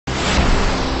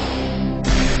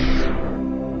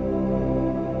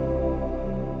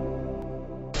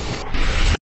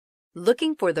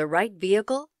Looking for the right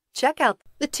vehicle? Check out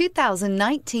the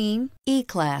 2019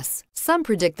 E-Class. Some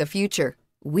predict the future.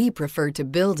 We prefer to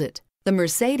build it. The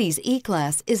Mercedes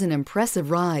E-Class is an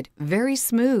impressive ride, very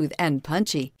smooth and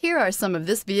punchy. Here are some of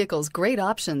this vehicle's great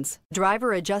options: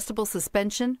 driver adjustable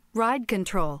suspension, ride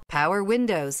control, power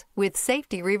windows with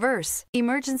safety reverse,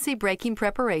 emergency braking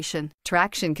preparation,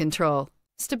 traction control,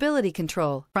 stability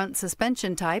control, front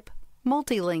suspension type,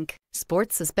 multi-link,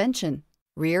 sports suspension,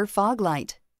 rear fog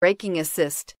light, braking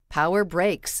assist, power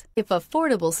brakes. If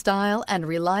affordable style and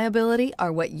reliability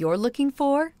are what you're looking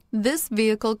for, this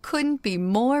vehicle couldn't be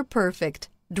more perfect.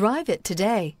 Drive it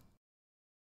today.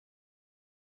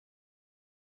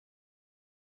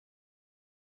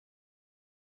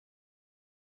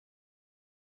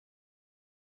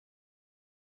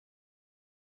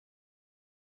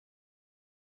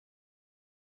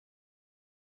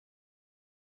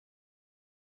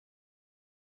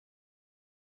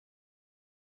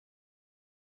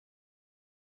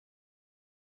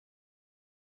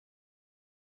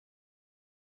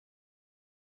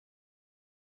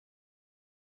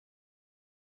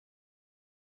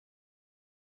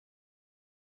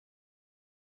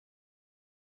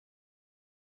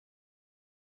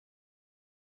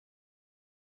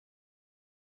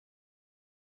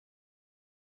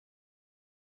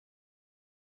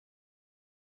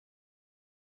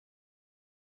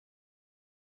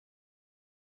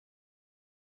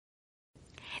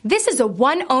 This is a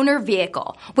one-owner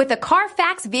vehicle with a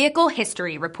Carfax Vehicle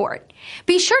History Report.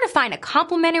 Be sure to find a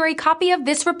complimentary copy of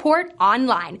this report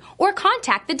online or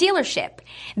contact the dealership.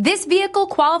 This vehicle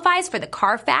qualifies for the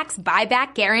Carfax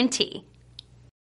Buyback Guarantee.